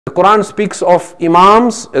The Quran speaks of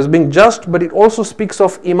Imams as being just, but it also speaks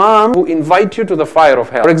of Imams who invite you to the fire of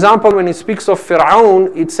hell. For example, when it speaks of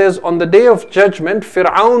Fir'aun, it says on the day of judgment,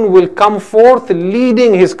 Fir'aun will come forth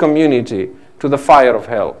leading his community to the fire of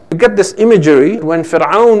hell. You get this imagery, when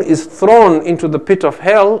Fir'aun is thrown into the pit of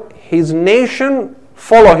hell, his nation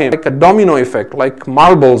follow him, like a domino effect, like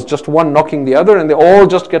marbles, just one knocking the other, and they all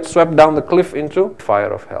just get swept down the cliff into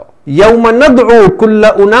fire of hell. يَوْمَ نَدْعُو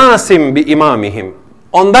كُلَّ أُنَاسٍ بِإِمَامِهِمْ.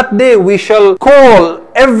 On that day we shall call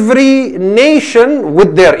every nation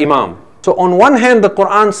with their Imam. So on one hand the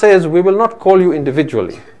Quran says we will not call you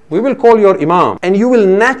individually. We will call your Imam, and you will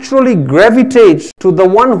naturally gravitate to the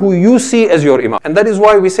one who you see as your Imam. And that is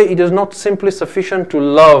why we say it is not simply sufficient to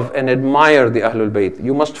love and admire the Ahlul Bayt.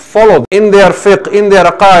 You must follow them in their fiqh, in their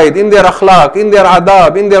aqaid, in their akhlaq, in their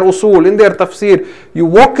adab, in their usul, in their tafsir. You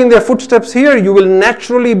walk in their footsteps here, you will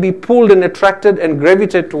naturally be pulled and attracted and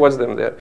gravitate towards them there.